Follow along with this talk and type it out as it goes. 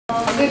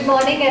Good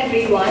morning,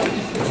 everyone.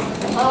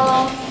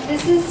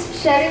 This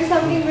is sharing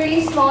something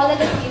really small that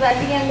the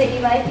EYP and the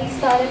EYP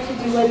started to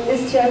do at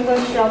this year for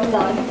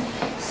Shramdaan.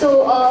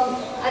 So,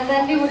 and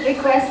then we would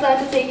request her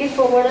to take it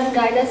forward and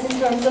guide us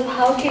in terms of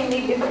how can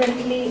we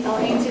differently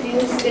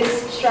introduce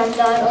this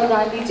Shramdaan or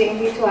Gandhi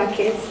Jayanti to our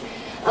kids.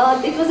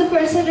 It was a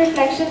personal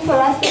reflection for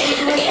us that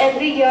we do it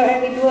every year,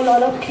 and we do a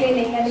lot of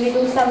cleaning and we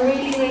do some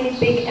really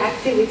big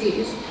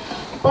activities.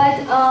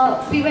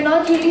 But we were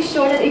not really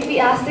sure that if we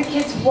ask the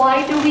kids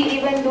why do we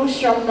even do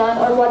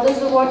Shramdaan, or what does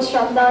the word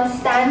Shramdaan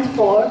stand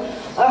for,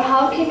 or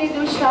how can you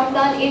do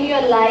Shramdaan in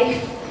your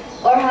life,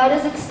 or how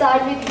does it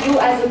start with you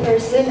as a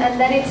person and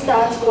then it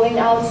starts going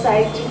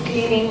outside to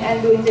cleaning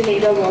and doing the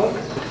labor work.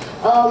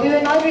 We were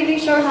not really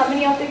sure how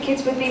many of the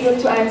kids would be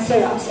able to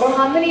answer us, or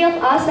how many of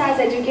us as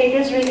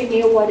educators really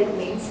knew what it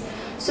means.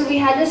 So we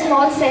had a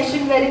small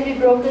session wherein we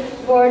broke the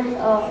word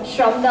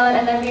Shramdaan,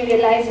 and then we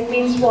realized it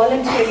means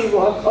voluntary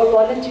work or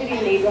voluntary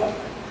labor.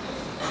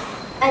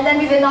 And then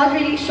we were not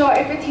really sure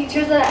if the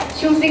teachers are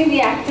choosing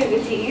the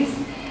activities,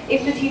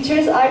 if the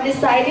teachers are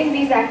deciding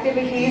these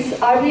activities,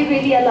 are we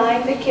really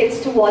allowing the kids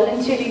to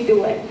voluntarily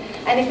do it?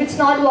 And if it's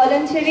not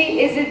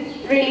voluntary, is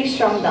it really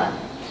Shramdaan?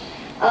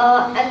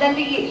 And then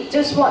we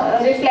just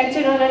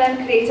reflected on it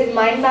and created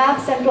mind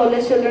maps and told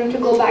the children to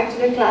go back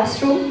to the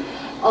classroom,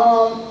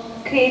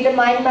 create the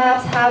mind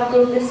maps, have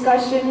group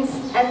discussions,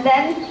 and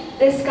then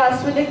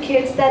discuss with the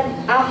kids that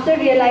after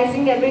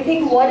realizing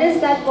everything, what is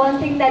that one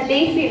thing that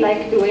they feel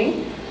like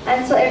doing?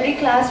 And so every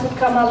class would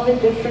come up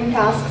with different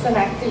tasks and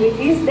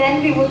activities.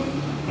 Then we would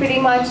pretty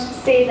much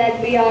say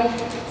that we are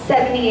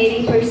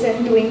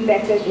 70–80% doing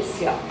better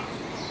this year.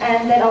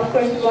 And then of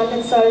course we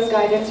wanted Sir's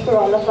guidance for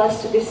all of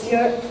us to this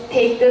year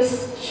take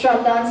this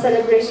Shramdaan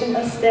celebration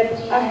a step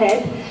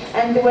ahead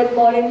and do it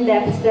more in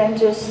depth than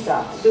just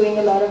doing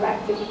a lot of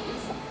activities.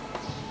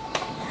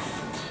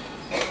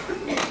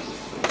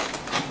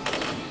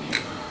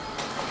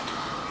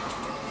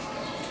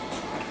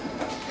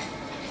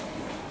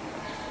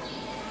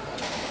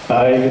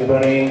 Hi, good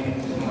morning.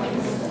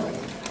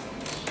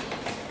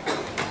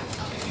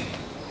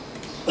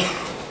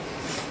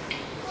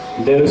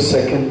 This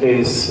second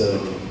is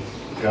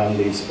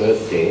Gandhi's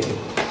birthday.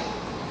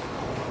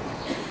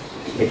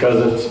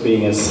 Because it's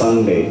being a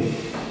Sunday,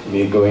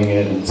 we're going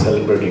ahead and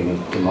celebrating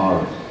it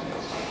tomorrow.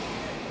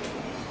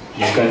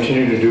 We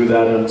continue to do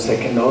that on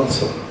second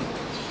also.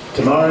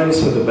 Tomorrow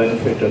is for the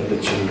benefit of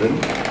the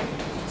children,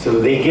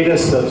 so they get a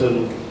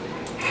certain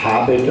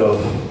habit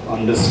of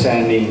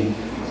understanding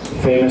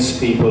famous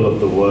people of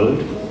the world,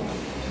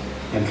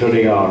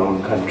 including our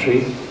own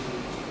country.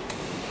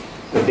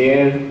 But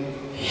they are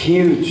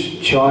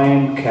huge,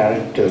 giant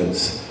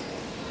characters,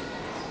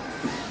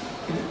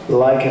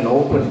 like an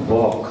open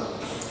book.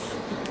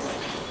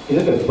 You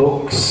know, the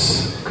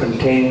books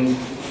contain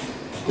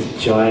the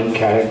giant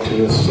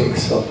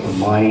characteristics of the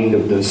mind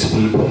of those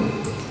people.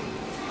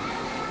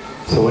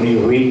 So when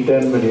you read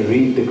them, when you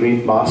read the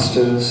great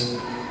masters,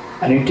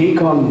 and you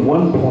take on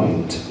one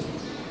point,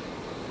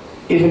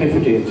 even if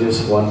it is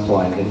just one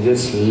point, and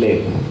just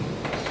live.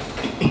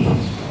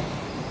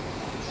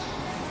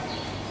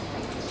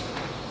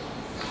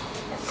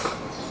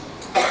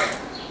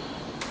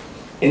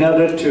 In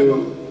order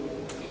to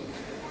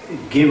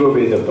give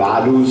away the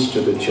values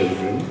to the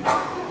children,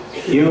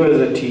 you as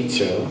a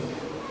teacher,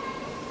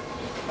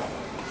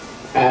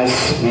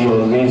 as we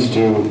always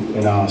do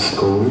in our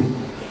school,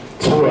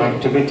 through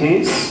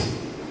activities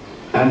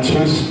and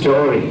through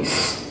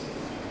stories,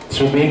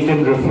 through make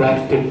them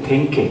reflective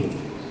thinking,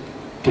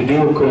 to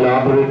do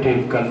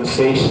collaborative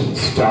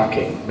conversations,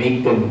 talking,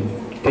 make them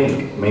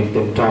think, make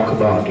them talk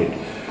about it.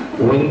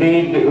 When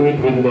they do it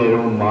with their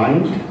own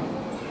mind,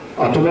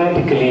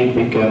 automatically it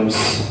becomes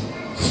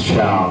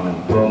strong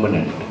and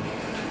permanent.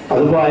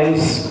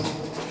 Otherwise,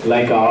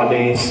 like our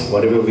days,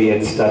 whatever we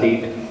had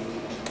studied,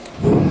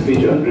 we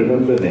don't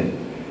remember them.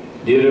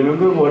 Do you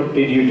remember what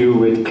did you do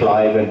with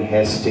Clive and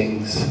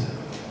Hastings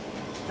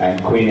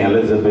and Queen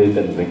Elizabeth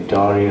and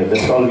Victoria?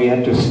 That's all we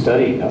had to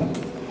study, no?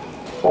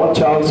 Or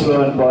Charles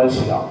Law and Boyce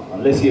Law.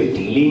 Unless you're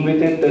dealing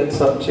with it, that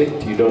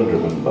subject, you don't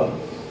remember.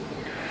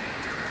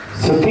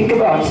 So think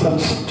about some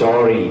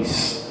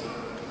stories.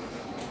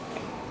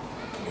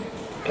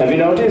 Have you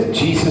noticed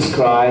Jesus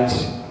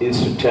Christ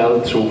is to tell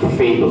through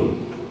fable?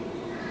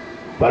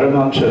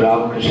 Paramahansa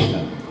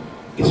Ramakrishna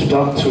is to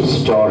talk through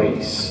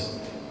stories.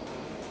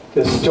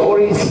 The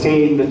stories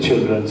stay in the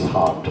children's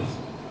heart.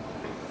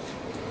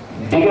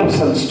 Dig up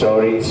some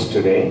stories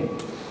today,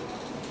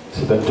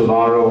 so that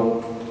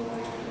tomorrow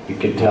you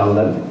can tell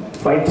them,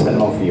 find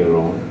some of your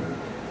own.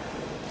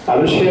 I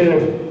will share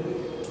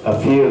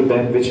a few of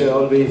them which I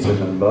always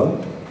remember.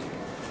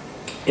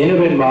 You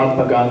know, when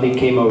Mahatma Gandhi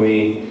came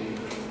away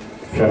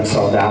from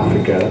South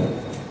Africa,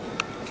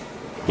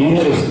 he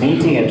had his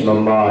meeting at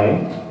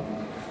Mumbai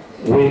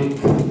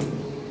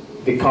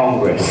with the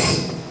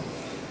Congress,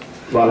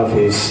 one of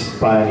his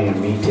pioneer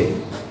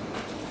meetings.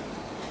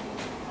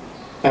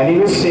 And he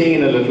was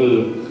staying in a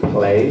little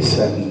place,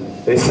 and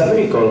there's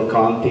somebody called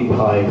Kanti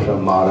Bhai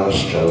from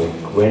Maharashtra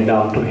who went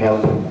down to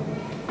help him.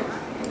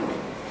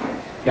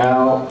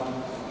 Now,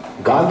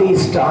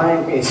 Gandhi's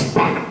time is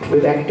packed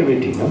with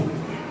activity, no?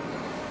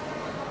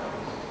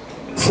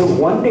 So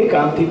one day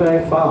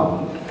Kantibai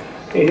found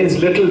in his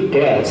little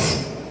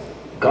desk,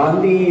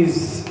 Gandhi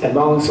is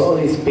amongst all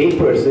his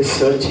papers, is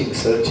searching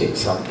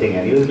something,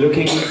 and he was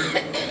looking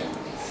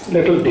a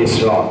little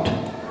distraught.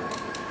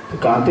 So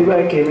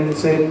Kantibai came in and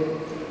said,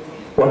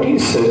 "What are you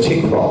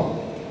searching for?"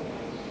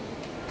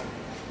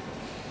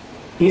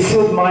 He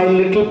said, "My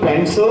little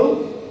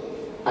pencil.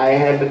 I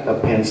had a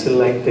pencil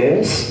like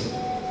this."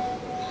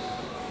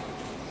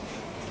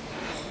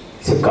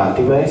 So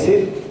Kantibai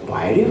said,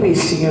 "Why are you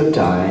wasting your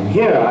time?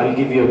 Here, I'll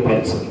give you a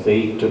pencil." So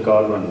he took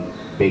out one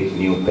big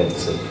new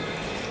pencil.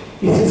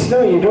 He says,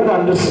 "No, you don't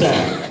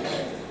understand.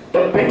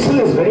 That pencil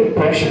is very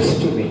precious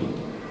to me."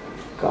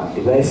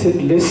 Kantibai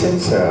said, "Listen,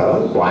 sir,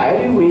 why are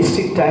you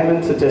wasting time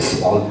on such a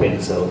small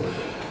pencil?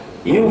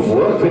 You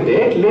work with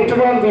it, later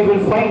on we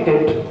will find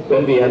it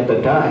when we have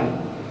the time."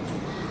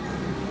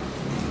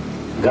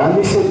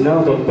 Gandhi said,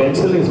 "No, the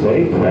pencil is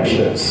very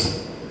precious."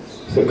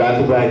 So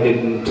Kantibai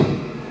didn't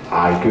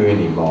argue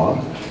anymore.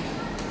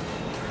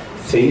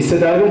 So he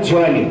said, "I will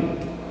join you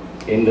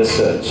in the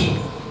search."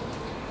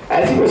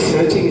 As he was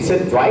searching, he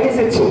said, "Why is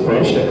it so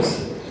precious?"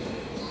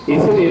 He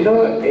said,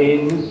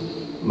 "In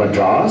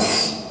Madras,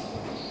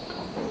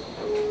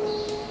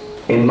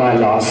 in my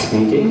last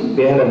meeting,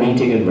 they had a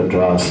meeting in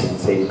Madras in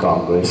St.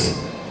 Congress,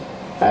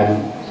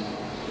 and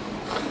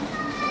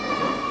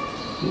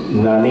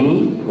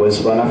Nani was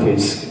one of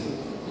his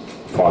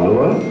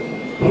followers.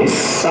 His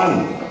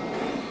son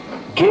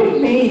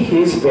gave me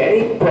his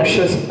very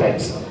precious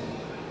pencil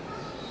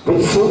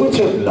with so much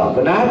of love,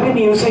 and I have been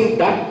using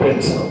that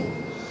pencil,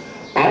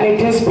 and it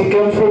has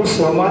become from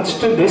so much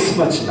to this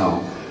much now.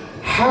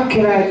 How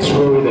can I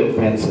throw away that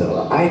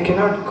pencil? I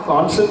cannot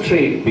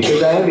concentrate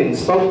because I have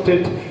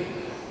insulted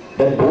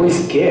that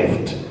boy's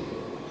gift."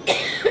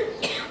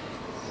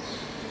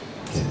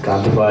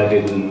 Kantibai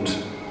didn't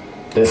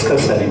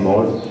discuss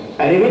anymore,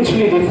 and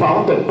eventually they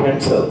found that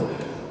pencil,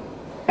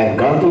 and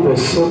Gandhi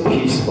was so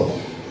peaceful.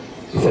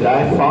 He said,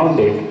 "I found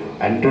it,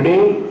 and today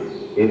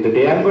is the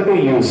day I'm going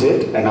to use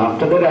it, and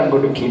after that I'm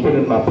going to keep it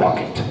in my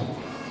pocket."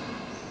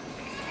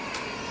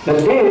 Now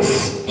this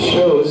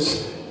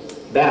shows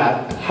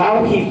that how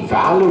he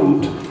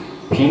valued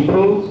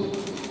people,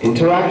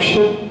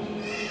 interaction.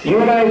 You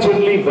and I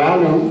generally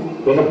value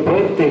when a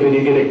birthday, when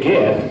you get a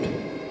gift,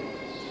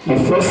 the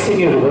first thing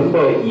you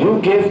remember, you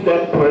give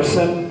that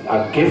person a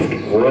gift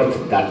worth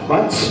that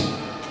much.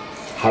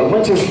 How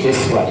much is this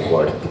one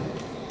worth?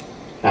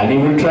 And you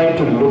will try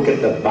to look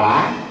at the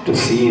back to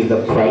see the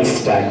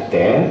price tag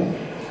there.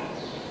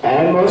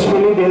 And most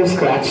probably they have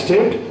scratched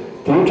it.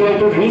 You try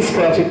to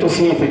re-scratch it to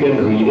see if you can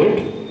read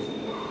it.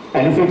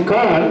 And if you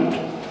can't,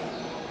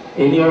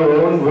 in your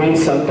own way,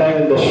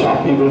 sometime in the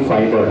shop you will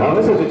find out how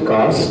much does it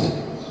cost.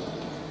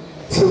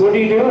 So what do?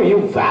 You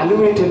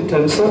value it in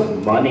terms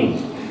of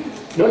money.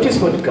 Notice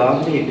what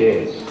Gandhi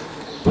did.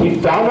 He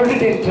valued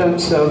it in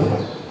terms of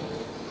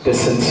the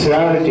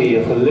sincerity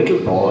of a little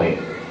boy.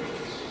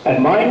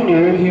 And mind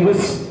you, he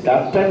was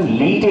that time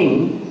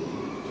leading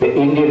the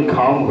Indian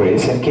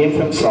Congress and came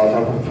from South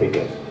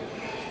Africa.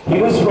 He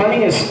was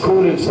running a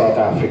school in South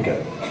Africa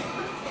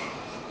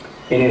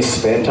in his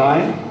spare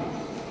time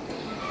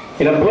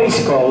in a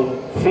place called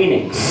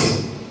Phoenix.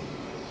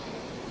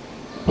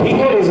 He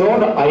had his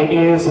own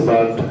ideas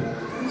about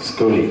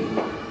schooling.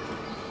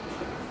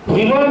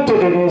 He learned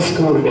it in his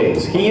school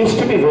days. He used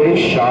to be a very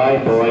shy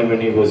boy when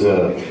he was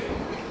a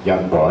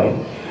young boy.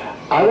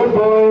 Other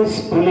boys,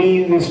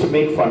 bullies, used to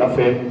make fun of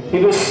him. He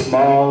was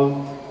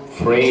small,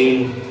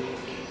 frail,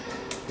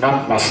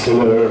 not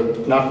muscular,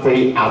 not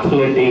very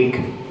athletic,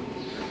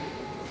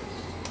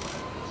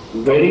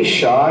 very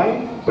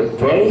shy, but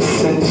very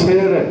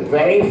sincere and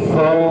very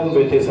firm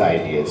with his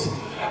ideas.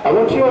 I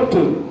want you all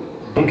to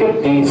pick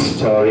up these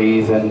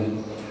stories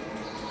and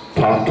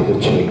talk to the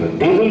children.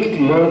 They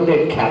will learn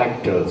their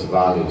characters,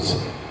 values.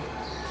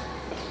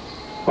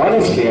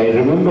 Honestly, I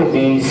remember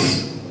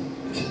these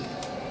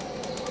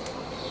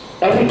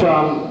every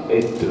time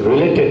it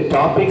related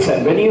topics,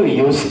 and when you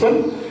use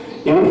them,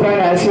 you will find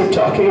as you're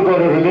talking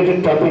about a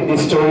related topic,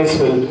 these stories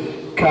will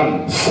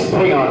come,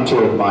 spring onto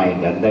your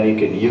mind, and then you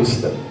can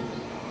use them.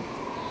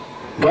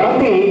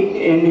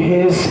 Gandhi, in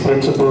his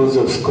principles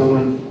of school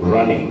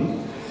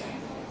running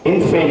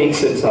in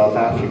Phoenix in South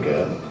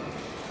Africa,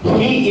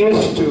 he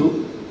used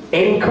to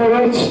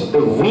encourage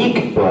the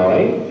weak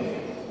boy,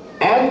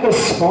 and the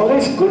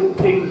smallest good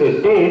thing they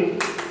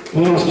did,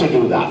 he used to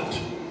do that.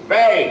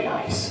 Very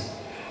nice.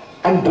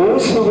 And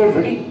those who were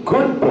very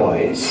good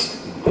boys,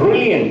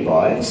 brilliant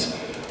boys,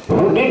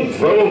 who did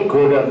very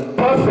good and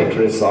perfect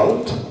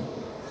result,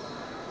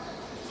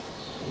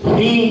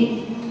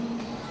 he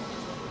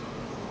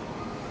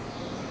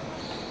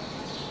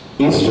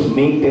used to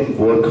make them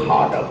work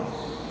harder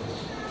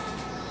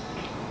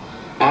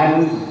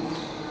and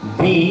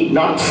be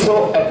not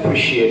so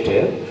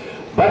appreciative,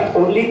 but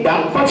only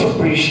that much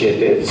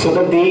appreciative so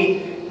that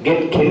they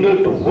get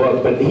kindled to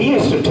work. But he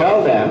used to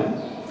tell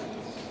them,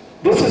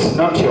 this is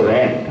not your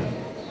end.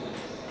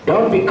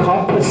 Don't be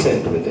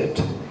complacent with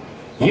it.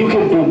 You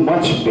can do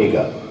much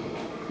bigger.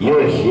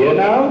 You're here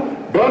now,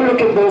 don't look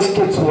at those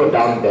kids who are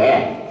down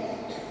there.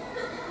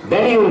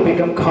 Then you will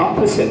become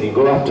complacent, you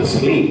go off to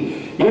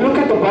sleep. You look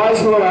at the boys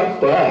who are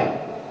up there.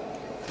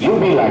 You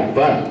be like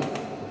them.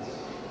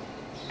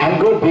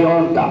 And go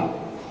beyond that.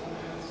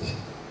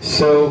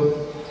 So,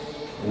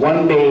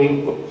 one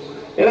day,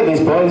 these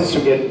boys used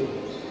to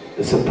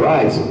get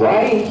surprised.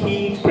 Why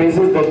he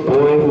praises that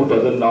boy who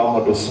doesn't know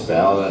how to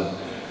spell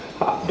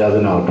and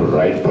doesn't know how to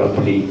write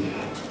properly.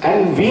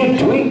 And we are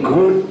doing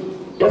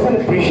good,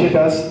 doesn't appreciate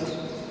us.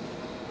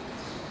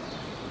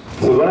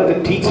 So one of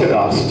the teachers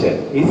asked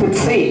him, he said,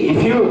 see,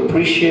 if you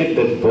appreciate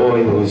that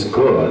boy who's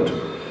good,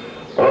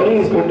 all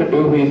he's going to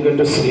do, he's going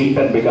to sleep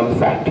and become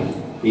fat.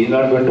 He's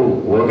not going to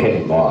work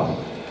anymore.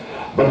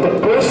 But the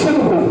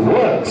person who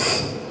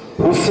works,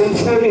 who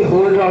sincerely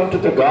holds on to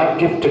the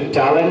God-gifted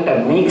talent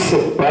and makes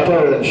it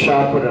better and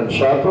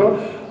sharper,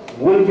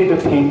 will be the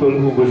people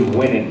who will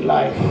win in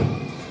life.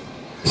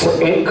 So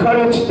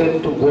encourage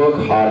them to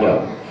work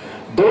harder.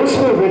 Those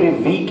who are very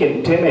weak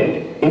and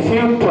timid, if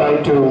you try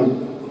to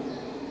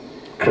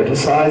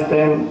criticize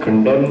them,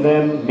 condemn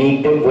them,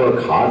 make them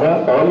work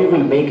harder, all you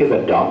will make is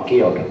a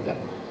donkey out of them.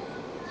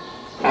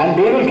 And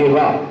they will give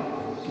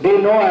up. They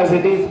know as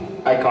it is,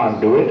 I can't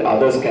do it,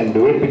 others can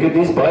do it, because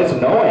these boys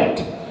know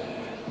it.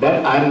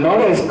 That I'm not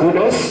as good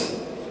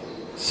as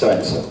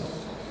so-and-so.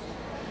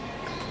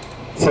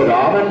 So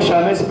Ram and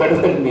Sham is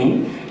better than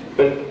me,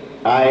 but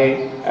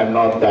I am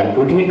not that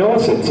good. He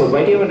knows it, so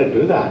why do you want to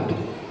do that?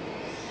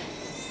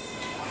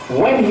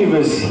 When he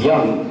was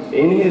young,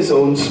 in his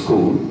own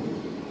school,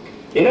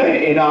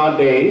 in our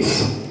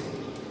days,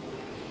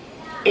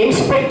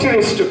 inspector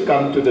used to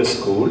come to the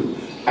school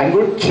and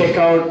would check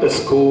out the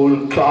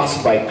school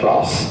class by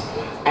class.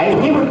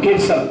 And he would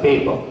give some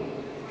paper,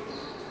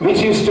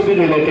 which used to be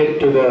related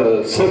to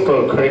the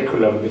circle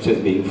curriculum which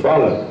is being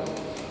followed.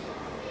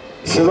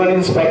 So one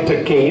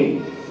inspector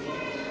came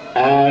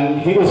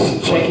and he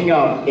was checking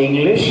out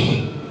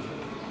English.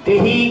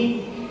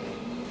 He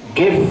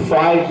gave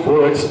 5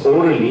 words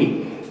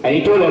orally and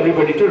he told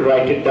everybody to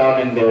write it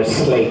down in their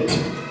slate.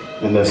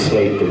 In the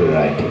slate to be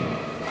writing.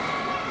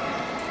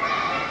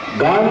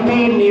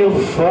 Gandhi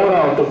knew 4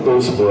 out of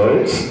those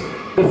words.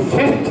 The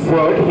 5th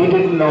word he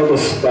didn't know the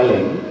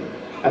spelling,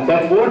 and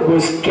that word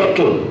was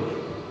kettle.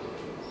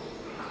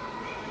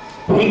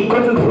 He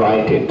couldn't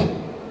write it.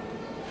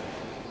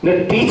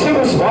 The teacher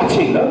was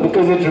watching, no?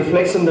 Because it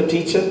reflects on the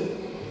teacher.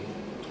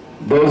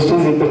 Those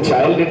days, if the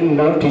child didn't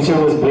know, teacher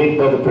was blamed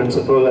by the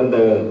principal and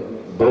the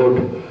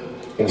board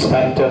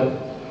inspector.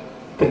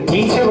 The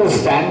teacher was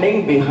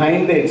standing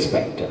behind the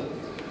inspector.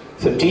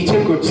 So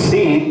teacher could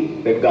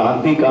see that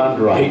Gandhi can't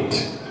write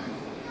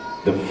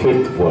the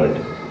 5th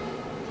word.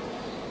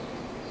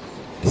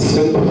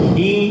 So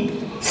he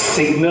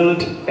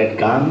signaled at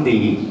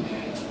Gandhi,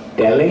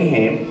 telling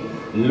him,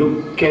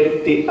 look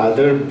at the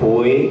other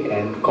boy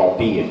and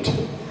copy it.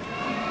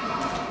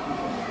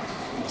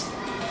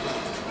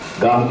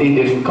 Gandhi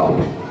didn't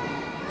copy.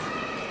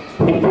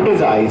 He put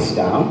his eyes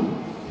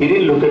down. He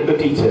didn't look at the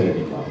teacher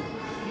anymore.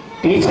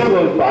 Teacher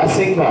was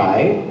passing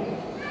by,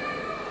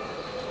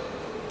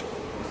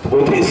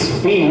 with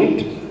his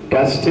feet,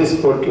 touched his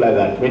foot like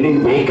that,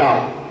 meaning wake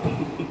up.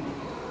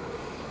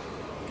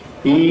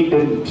 He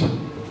didn't.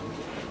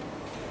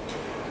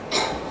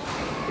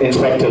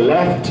 Inspector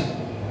left.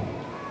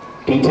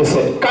 Teacher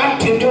said,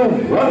 can't you do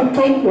one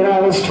thing when I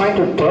was trying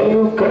to tell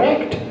you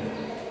correct?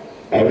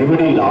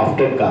 Everybody laughed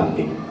at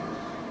Gandhi.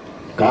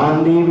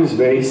 Gandhi was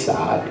very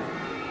sad.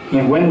 He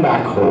went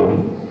back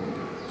home.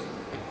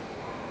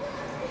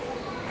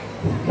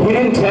 He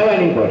didn't tell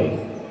anybody,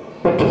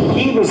 but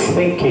he was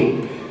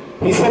thinking,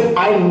 he said,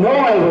 I know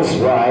I was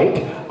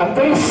right. I'm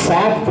very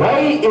sad. Why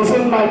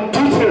isn't my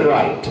teacher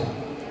right?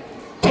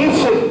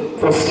 Teacher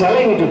was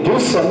telling me to do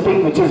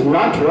something which is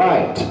not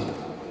right.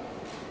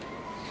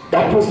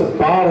 That was the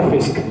power of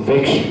his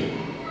conviction.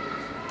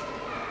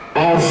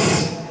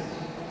 As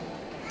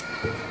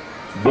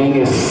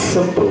being a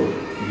simple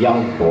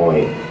young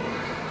boy,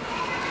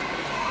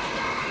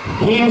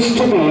 he used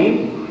to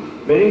be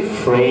very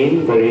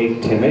frail, very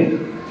timid,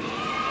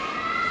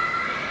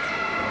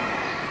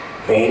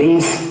 very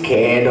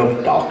scared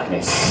of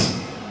darkness.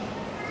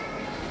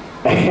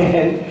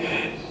 And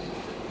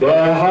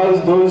their house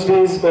those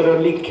days were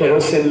only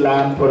kerosene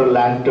lamp or a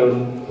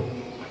lantern.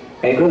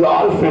 And it was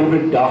all filled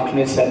with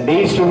darkness, and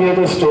they used to hear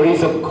the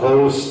stories of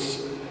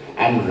ghosts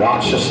and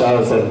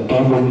rakshasas and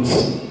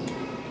demons.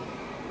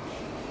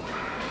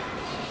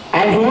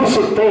 And he used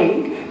to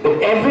think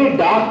that every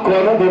dark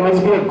corner there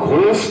must be a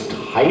ghost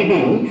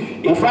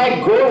hiding. If I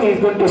go,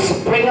 he's going to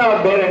spring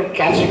out there and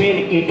catch me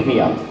and eat me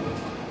up.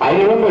 I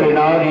remember in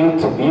our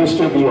youth, we used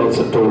to be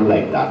also told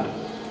like that.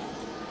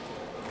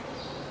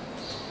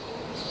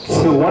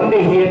 So one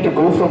day he had to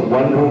go from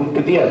one room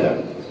to the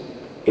other.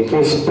 It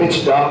was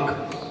pitch dark.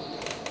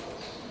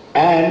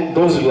 And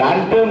those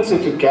lanterns,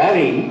 if you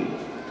carry,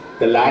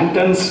 the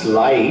lantern's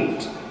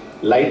light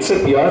lights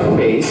up your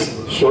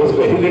face, shows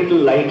very little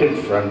light in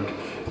front.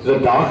 The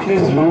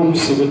darkness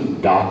looms even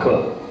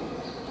darker.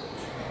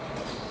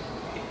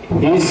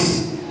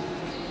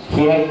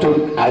 He had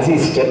to, as he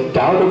stepped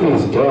out of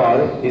his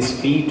door, his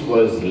feet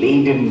was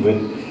laden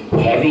with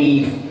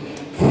heavy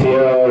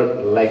fear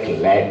like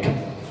lead.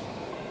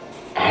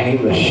 And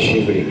he was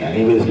shivering and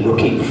he was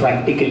looking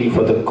frantically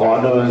for the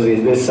corners.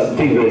 Is there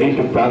something ready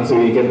to run so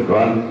he can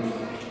run?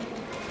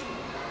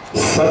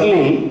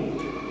 Suddenly,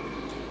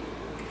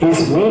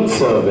 his maid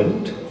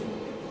servant,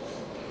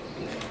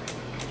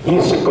 he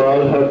used to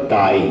call her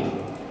Tai.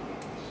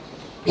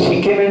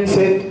 She came and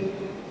said,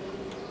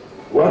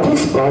 "What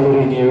is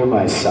bothering you,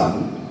 my son?"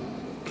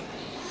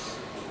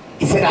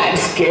 He said, "I'm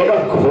scared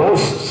of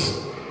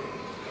ghosts."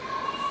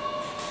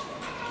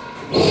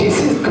 She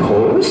said,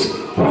 "Ghosts?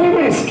 Who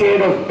is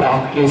scared of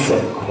darkness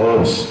and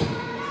ghosts?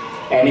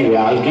 Anyway,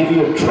 I'll give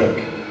you a trick.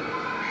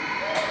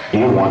 Do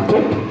you want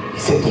it?" He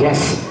said,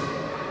 "Yes."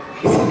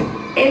 He said,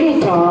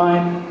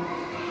 "Anytime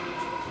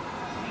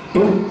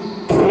you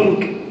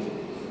think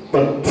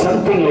that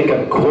something like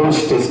a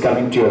ghost is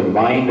coming to your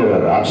mind or a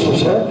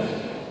Rakshasa,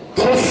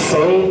 just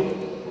say,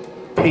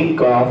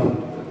 think of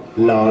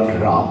Lord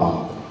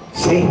Rama.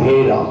 Say, "Hey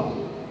Ram."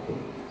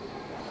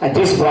 And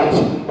just watch.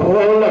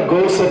 All the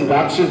ghosts and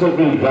Rakshasas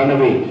will run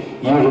away.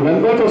 You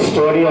remember the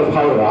story of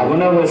how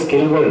Ravana was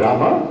killed by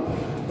Rama?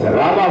 The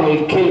Rama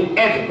will kill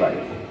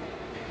everybody.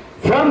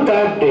 From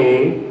that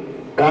day,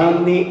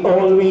 Gandhi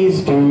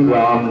always do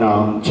Ram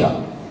Nam Jap.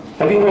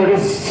 Have you heard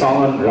his song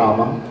on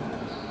Rama?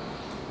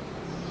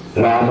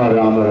 Rama,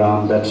 Rama,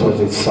 Ram, that was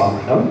his song,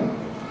 no?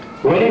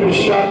 When he was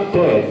shot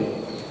dead,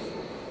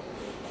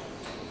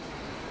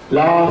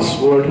 last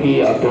word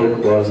he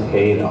uttered was,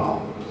 "Hey Ram."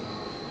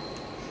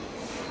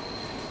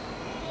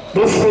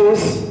 This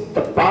is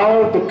the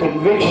power, the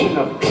conviction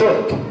of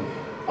truth,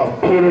 of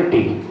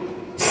purity.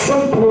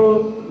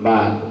 Simple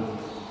man.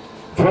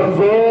 From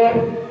where?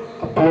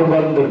 A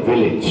Porbandar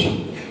village.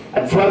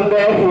 And from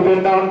there he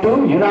went down to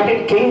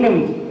United Kingdom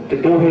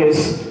to do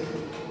his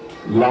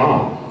law.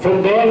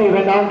 From there he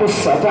went on to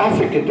South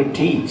Africa to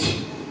teach.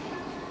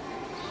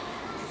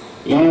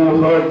 You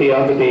heard the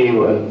other day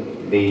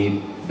the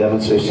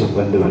demonstration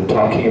when they were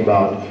talking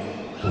about,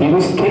 he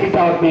was kicked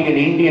out being an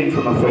Indian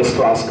from a first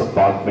class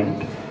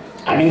compartment,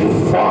 and he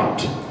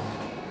fought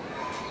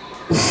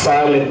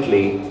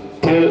silently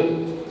till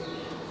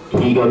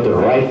he got the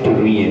right to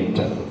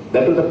re-enter.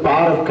 That was the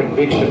power of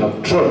conviction,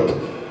 of truth,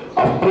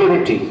 of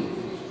purity,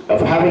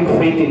 of having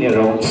faith in your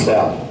own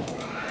self.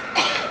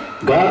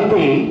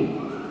 Gandhi,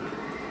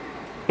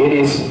 in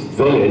his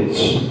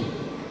village,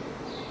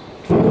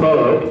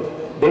 heard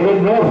there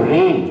was no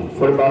rain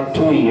for about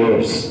 2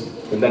 years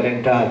in that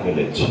entire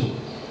village.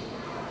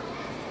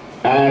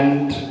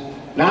 And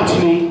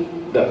naturally,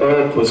 the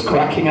earth was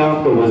cracking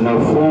out, there was no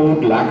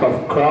food, lack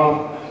of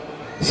crop.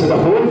 So the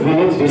whole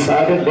village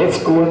decided,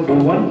 let's go and do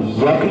one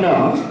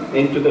yagna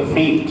into the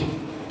field.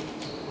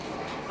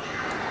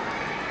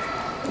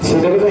 So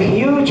there was a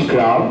huge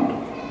ground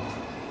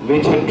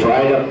which had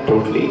dried up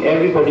totally.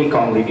 Everybody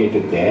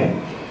congregated there.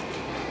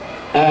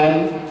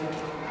 And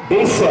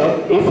they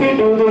said, if you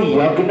do the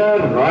yagna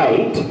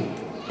right,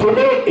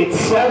 today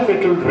itself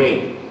it will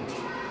rain.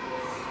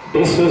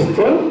 This was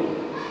the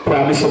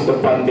promise of the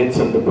Pandits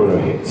and the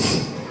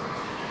Purohits.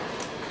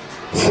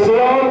 So they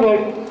all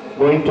were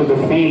going to the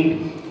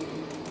field.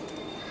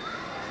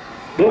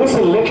 There was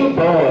a little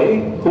boy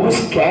who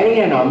was carrying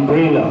an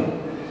umbrella.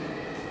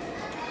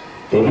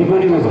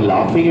 Everybody was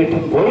laughing at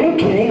him. Why are you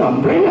carrying an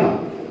umbrella?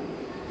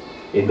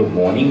 In the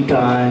morning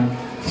time,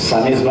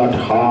 sun is not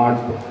hot.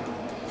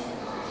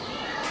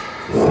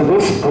 So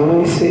this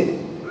boy said,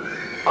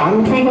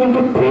 aren't we going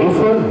to pray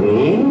for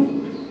rain?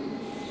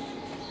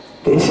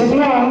 They said,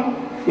 yeah.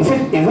 He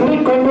said, isn't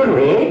it going to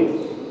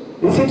rain?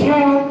 They said,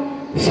 yeah.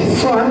 He said,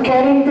 so I'm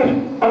carrying the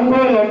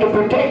umbrella to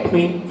protect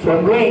me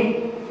from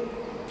rain.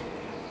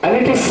 And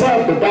it is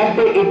said that that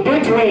day it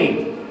did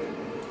rain.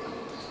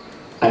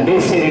 And they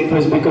said it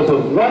was because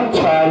of one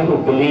child who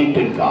believed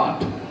in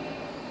God.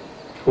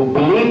 Who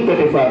believed that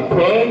if I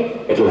pray,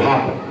 it will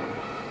happen.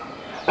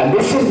 And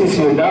this is this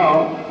year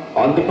now,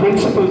 on the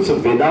principles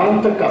of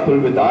Vedanta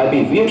coupled with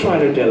IB, we are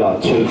trying to tell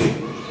our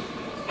children,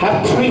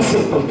 have 3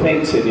 simple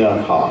things in your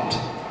heart.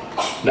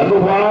 Number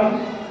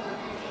 1,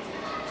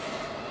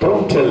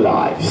 don't tell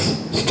lies.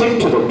 Stick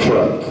to the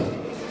truth.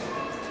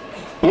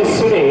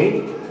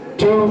 Yesterday,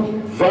 2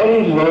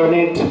 very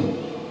learned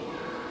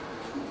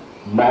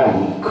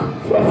monk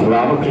of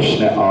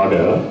Ramakrishna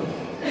order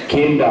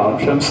came down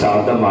from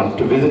Shramdaan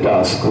to visit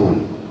our school.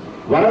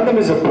 One of them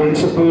is a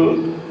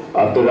principal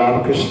of the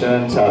Ramakrishna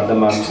and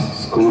Shramdaan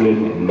school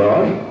in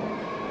Indore,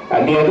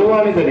 and the other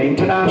one is an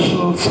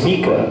international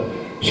speaker.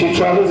 She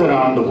travels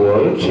around the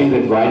world. She's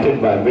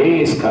invited by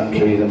various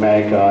countries,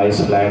 America,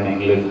 Iceland,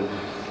 England,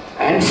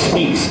 and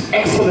speaks.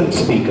 Excellent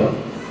speaker.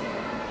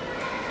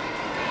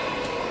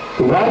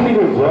 While we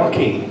were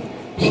walking,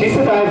 she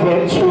said, I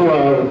went through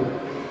our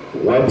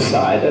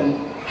website, and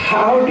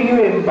how do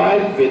you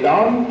imbibe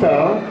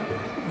Vedanta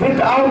with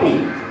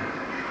Audi?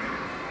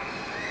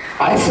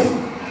 I said,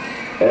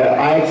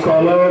 I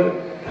call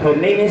her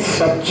name is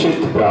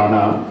Satchit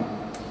Prana.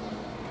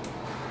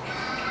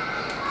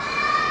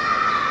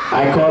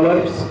 I call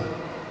her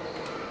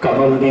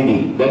Kamal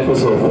Didi, that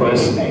was her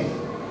first name.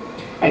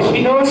 And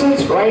she knows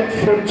us right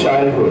from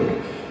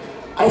childhood.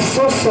 I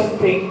saw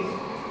something,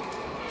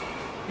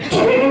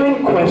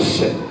 genuine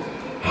question.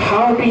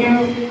 How do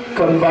you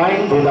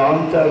combine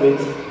Vedanta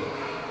with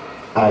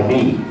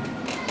IB?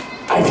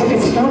 I said,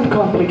 it's not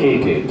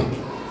complicated.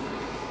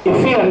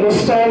 If we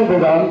understand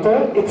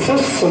Vedanta, it's so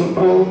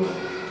simple.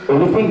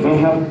 Only thing we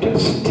have to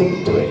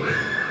stick to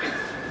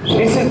it.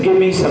 She said, give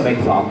me some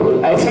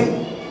example. I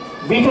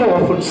said, we do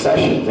often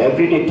sessions,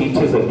 everyday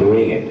teachers are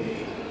doing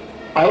it.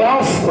 I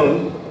asked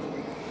them,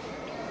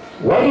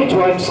 why did you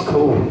join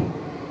school?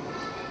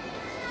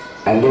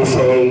 And they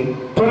say,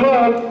 to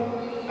learn.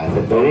 I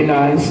said, very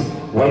nice.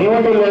 Why do you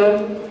want to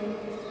learn?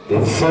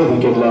 They say, we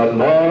can learn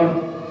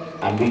more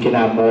and we can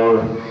have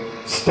more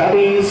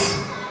studies.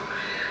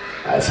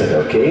 I said,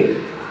 okay.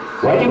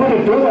 Why do you want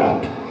to do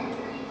that?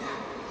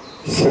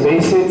 So they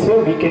said,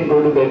 so we can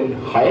go to the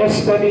higher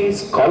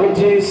studies,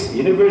 colleges,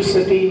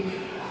 university.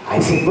 I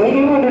said, why do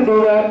you want to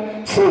do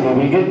that? So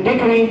we will get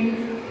degree.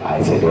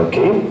 I said,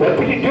 okay, what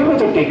will you do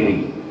with a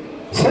degree?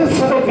 So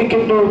that we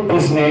can do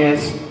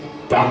business,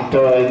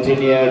 doctor,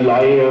 engineer,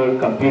 lawyer,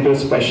 computer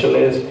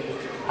specialist.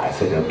 I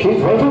said,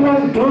 okay, why do you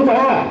want to do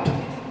that?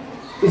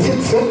 He said,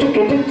 so to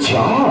get a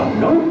job,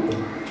 no?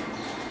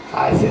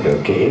 I said,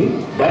 okay,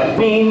 that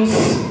means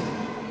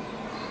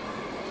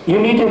you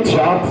need a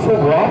job for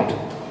what?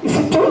 He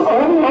said, to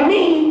earn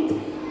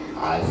money.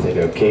 I said,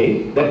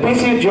 okay, that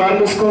means you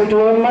joined the school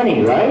to earn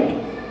money, right?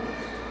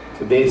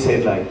 So they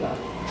said like that.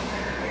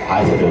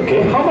 I said,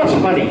 okay, how much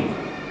money?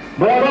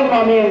 More than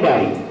mommy and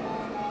daddy.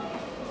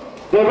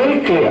 They're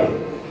very clear.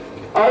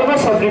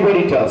 Almost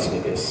everybody tells me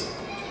this.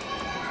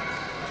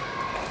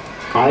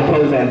 I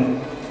tell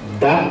them,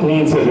 that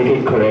needs a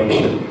little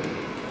correction.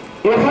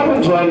 You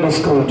haven't joined the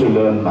school to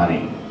learn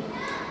money.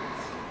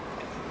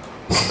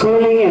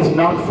 Schooling is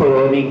not for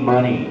earning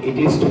money. It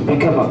is to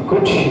become a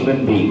good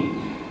human being.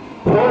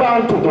 Hold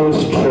on to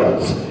those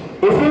truths.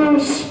 If you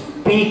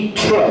speak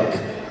truth,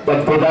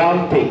 that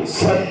Vedantic,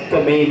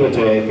 Satyameva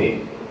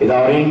Jayate, is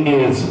our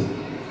Indians,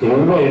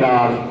 remember in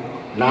our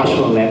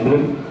national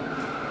emblem?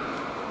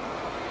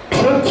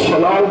 Truth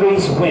shall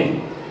always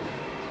win.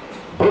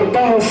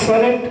 Buddha has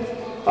said it,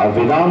 or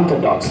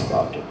Vedanta talks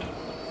about it.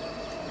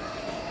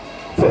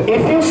 So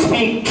if you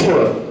speak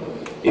truth,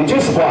 you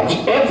just watch.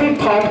 Every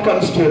thought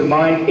comes to your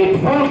mind,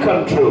 it will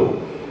come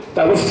true.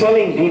 I was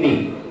telling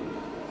Didi,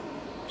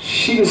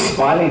 she was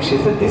smiling, she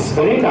said, this is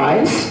very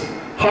nice.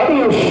 How do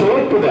you show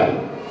it to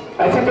them?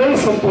 I said, very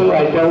simple.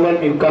 I tell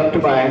them, you come to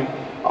my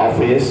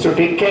office to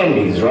take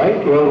candies,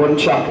 right? You want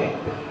chocolate.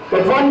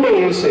 But one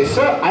day you say,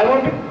 sir, I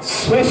want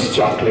Swiss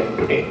chocolate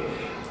today.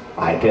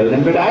 I tell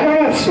them, but I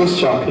don't have Swiss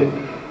chocolate.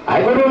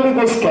 I got only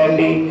this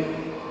candy.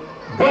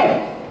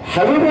 But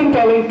have you been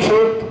telling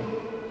truth?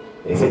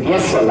 They said,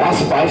 yes sir,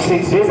 last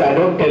 5-6 days I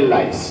don't tell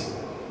lies.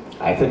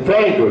 I said,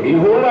 very good. You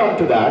hold on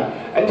to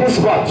that and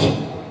just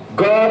watch.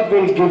 God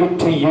will give it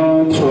to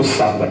you through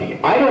somebody.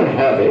 I don't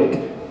have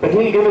it, but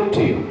He'll give it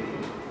to you.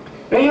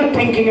 Now you're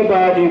thinking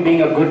about you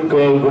being a good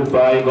girl, good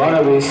boy, gone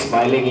away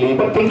smilingly,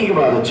 but thinking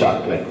about the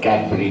chocolate,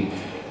 Cadbury,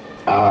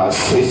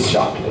 Swiss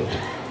chocolate.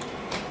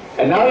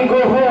 And now you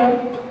go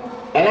home,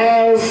 and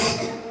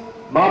as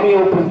mommy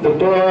opens the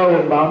door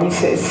and mommy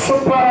says,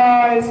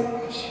 surprise!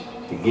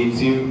 She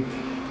gives you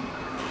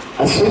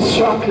a Swiss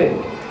chocolate.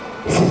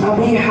 You say,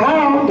 mommy,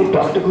 how? Did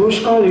Dr.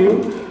 Ghosh call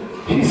you?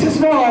 She says,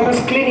 no, I was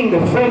cleaning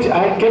the fridge.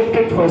 I had kept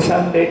it for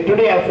Sunday.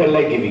 Today I felt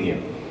like giving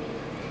you.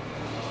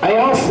 I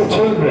asked the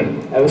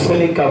children, I was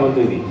telling Kamal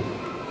Didi,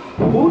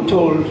 who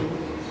told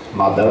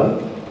mother?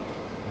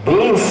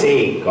 They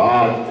say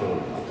God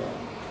told mother.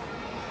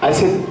 I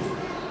said,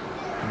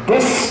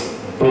 this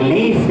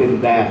belief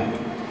in them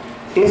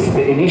is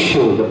the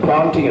initial, the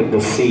planting of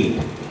the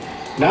seed.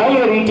 Now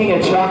you're eating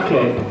a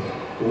chocolate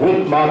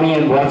with mommy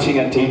and watching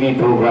a TV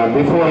program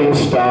before you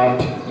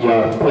start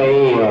your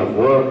play or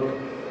work,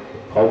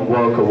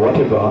 homework or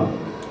whatever.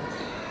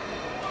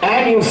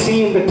 And you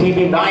see in the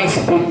TV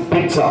nice big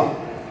pizza.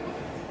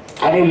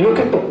 And you look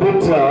at the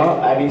pizza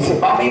and you say,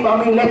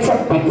 mommy, let's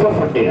have pizza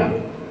for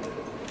dinner.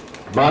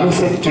 Mommy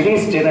said,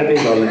 today's dinner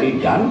is already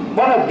done.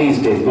 One of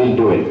these days we'll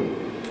do it.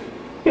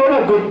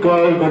 You're a good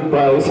girl, good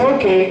boy. It's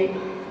okay.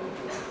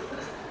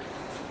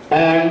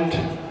 And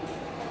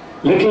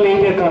little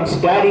later comes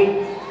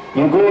daddy.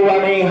 You go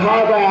running,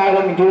 hug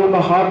Dad and give him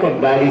a hug,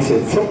 and daddy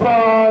says,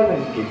 surprise,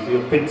 and gives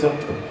you a pizza.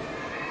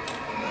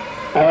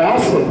 I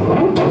asked him,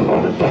 who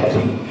told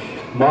daddy?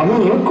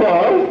 Mommy, you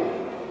called?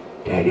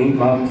 Daddy,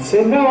 mom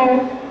said,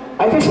 no,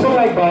 I just felt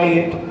like buying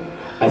it.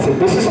 I said,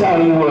 this is how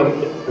you are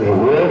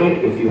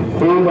rewarded if you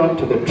hold on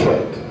to the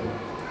truth.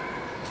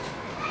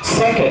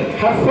 Second,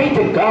 have faith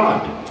in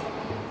God.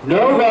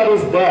 Know God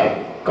is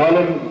there. Call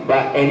Him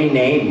by any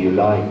name you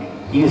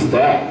like. He is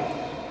there.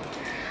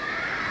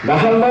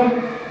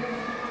 Muhammad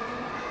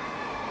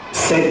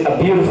said a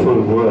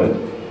beautiful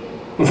word.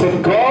 He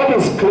said, God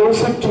is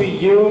closer to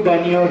you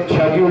than your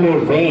jugular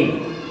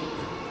vein.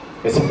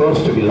 It's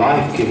supposed to be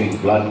life-giving,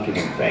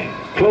 blood-giving vein.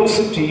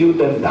 Closer to you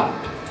than that.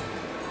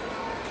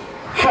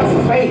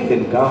 have faith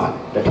in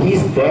God, that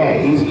He's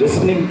there, He's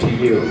listening to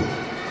you.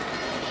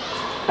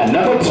 And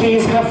number 3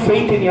 is have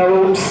faith in your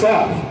own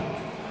self.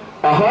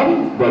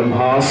 Aham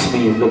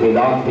Brahmasmi is the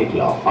Vedantic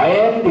law. I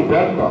am the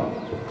Brahma.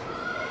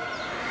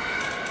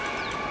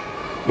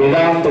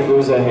 Vedanta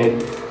goes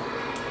ahead,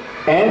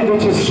 and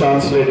which is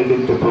translated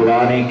into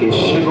Puranic is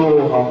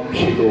Shivoham,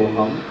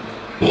 Shivoham,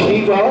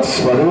 Shiva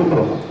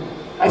Swarupam.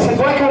 I said,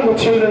 why can't the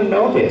children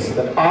know this?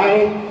 That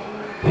I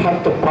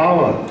have the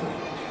power.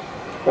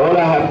 All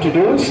I have to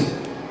do is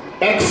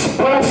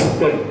express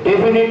the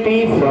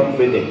divinity from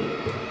within.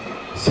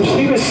 So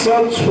she was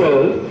so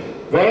thrilled,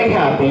 very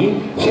happy.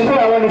 She said,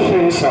 I want to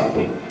show you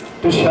something.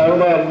 To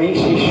Sharda and me,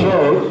 she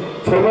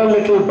showed from a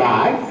little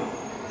bag.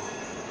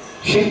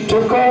 She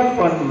took out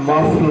one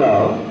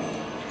muffler,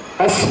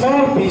 a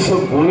small piece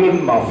of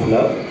woolen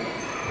muffler.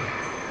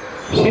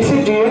 She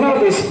said, do you know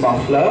this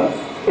muffler?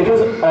 It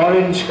was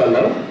orange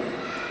color.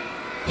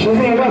 She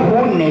said, you know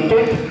who knit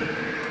it?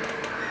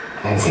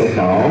 I said,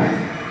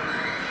 no.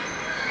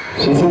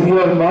 She said,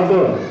 your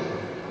mother.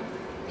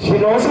 She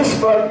knows us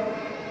for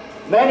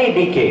many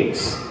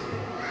decades.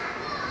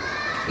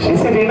 She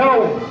said, you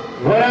know,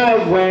 when I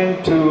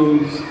went to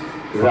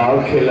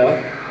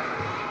Raukela,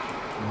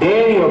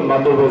 there your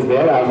mother was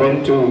there. I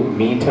went to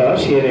meet her.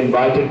 She had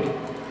invited,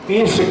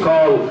 we used to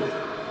call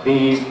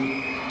the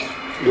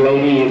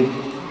lady,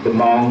 the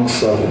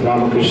monks of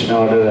Ramakrishna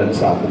order and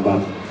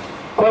Sadhana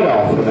quite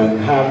often and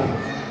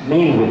have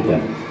meal with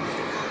them.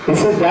 He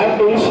said that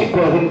day she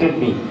presented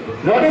me.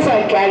 Notice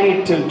I carry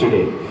it till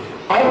today.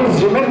 I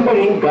was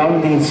remembering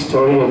Gandhi's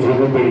story of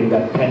remembering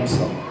that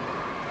pencil.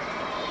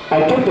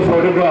 I took the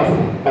photograph.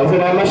 I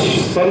said I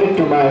must send it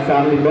to my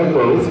family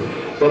members.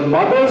 The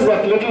mother's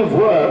that little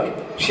work,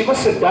 she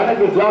must have done it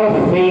with a lot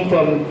of faith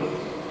and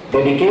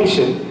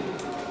dedication.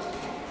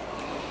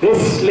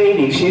 This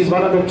lady, she is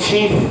one of the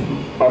chief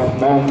of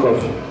monk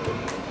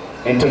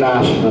of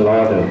international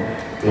order,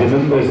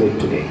 remembers it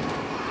today.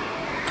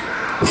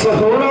 So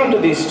hold on to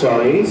these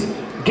stories,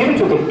 give it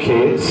to the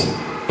kids.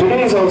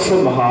 Today is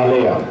also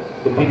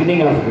Mahalaya, the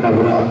beginning of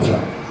Navratra.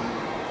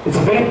 It's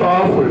a very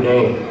powerful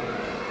day.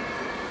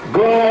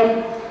 Go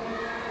ahead,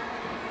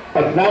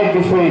 at night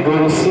before you go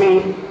to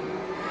sleep,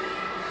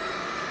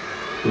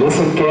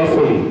 listen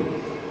carefully,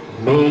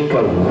 make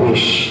a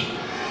wish,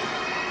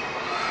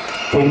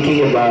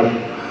 thinking about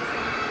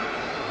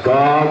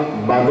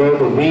God, Mother,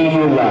 the way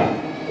you like,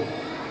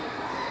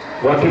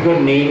 whatever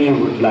name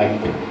you would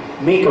like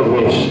to, make a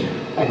wish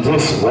and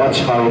just watch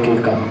how it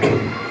will come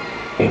true.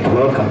 It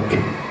will come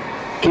true.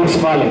 Keep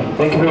smiling.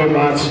 Thank you very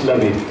much.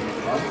 Love you.